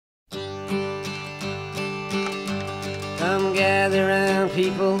Come gather round,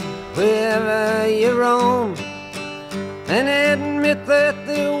 people, wherever you roam, and admit that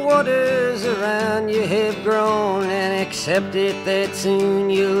the waters around you have grown, and accept it that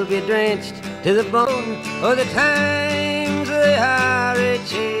soon you'll be drenched to the bone, or the times they are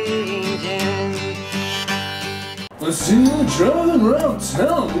a-changing. I see you driving around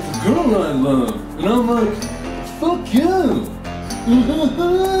town with a girl I love, and I'm like, fuck you.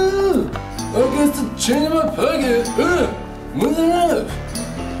 I guess to change my pocket with an up.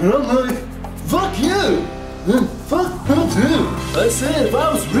 And I'm like, fuck you. And fuck her too. I said if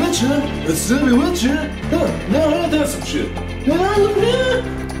I was richer, I'd still be with you. Now I have some shit. And I look here.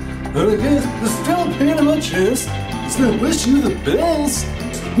 And I guess there's still a pain in my chest. It's gonna wish you the best.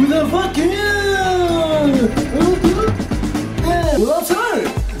 Without fuck you. Yeah, well I'm sorry.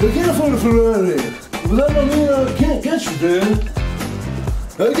 I can't afford a Ferrari. But that don't mean I can't get you there.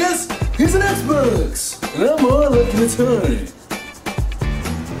 I guess he's an Xbox, and I'm more like an Atari.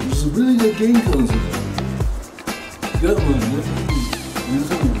 There's a really good game console. Got one.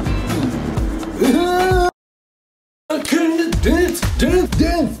 I came to dance.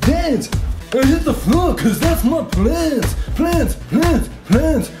 I hit the floor, cause that's my plans. Plans.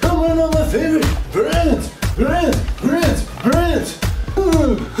 I'm one of my favorite brands.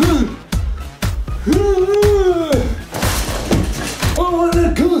 I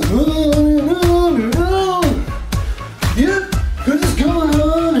wanna go on. Yeah, cause it's going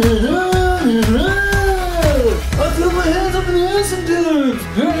on and on and on. I throw my hands up in the air and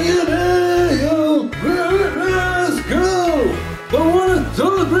dance. Let's go. I wanna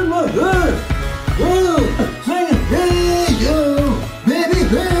celebrate my life. Oh, singing, hey yo, baby,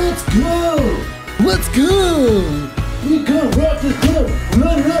 let's go. Let's go. We gonna rock this club.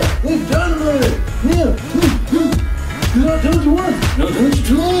 Light it up. We've done it. Yeah. Cause I told you once, no told you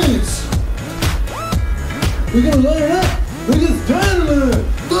twice. We're gonna light it up like it's dynamite.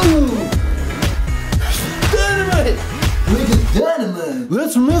 Boom! Dynamite! Like it's dynamite.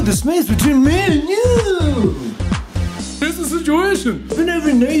 Let's remove the space between me and you. Here's the situation in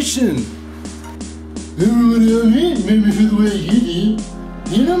every nation. Everybody I meet made me feel the way you did.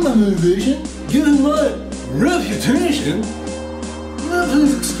 You know my motivation. Given my reputation. Now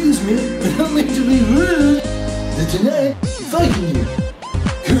please excuse me, I don't mean to be rude. But tonight, I'm fighting you.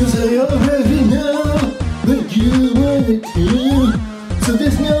 Cause I already know that you want it too. So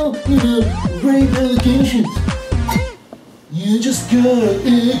there's no, great allegations. You just gotta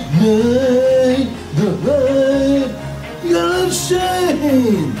ignite the light. You gotta let it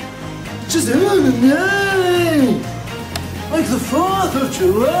shine. Just own the night. Like the 4th of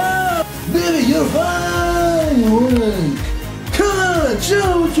July. Baby, you're fine. Come on,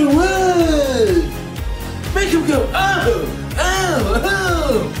 show what you want. Make him go, oh,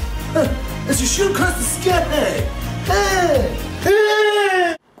 as you shoot across the sky. Hey,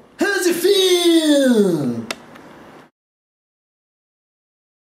 how's it feel?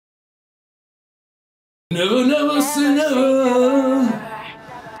 Never say never.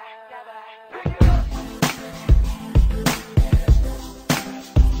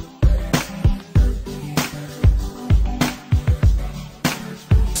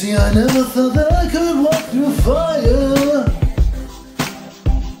 See, I never thought that I could walk through fire.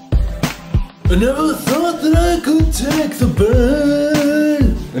 I never thought that I could take the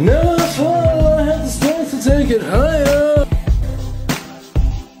burn. I never thought I had the strength to take it higher.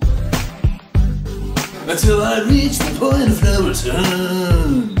 Until I reached the point of no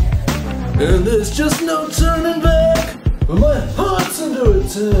return. And there's just no turning back. My heart's under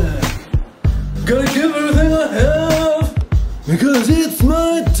attack. Gotta give everything I have. Because it's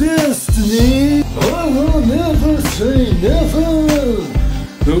my destiny. I will never say never.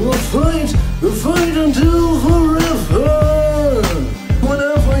 We'll fight until forever.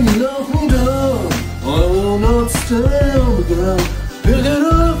 Whenever you knock me down, I will not stay on the ground.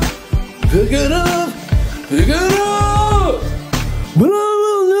 Pick it up. But I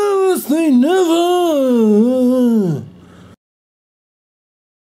will never say never.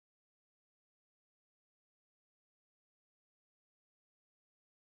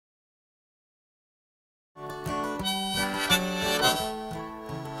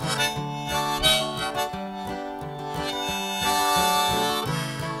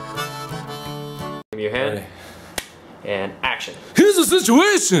 Your hand and action. Here's the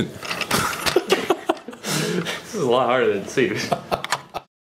situation. This is a lot harder than it seems.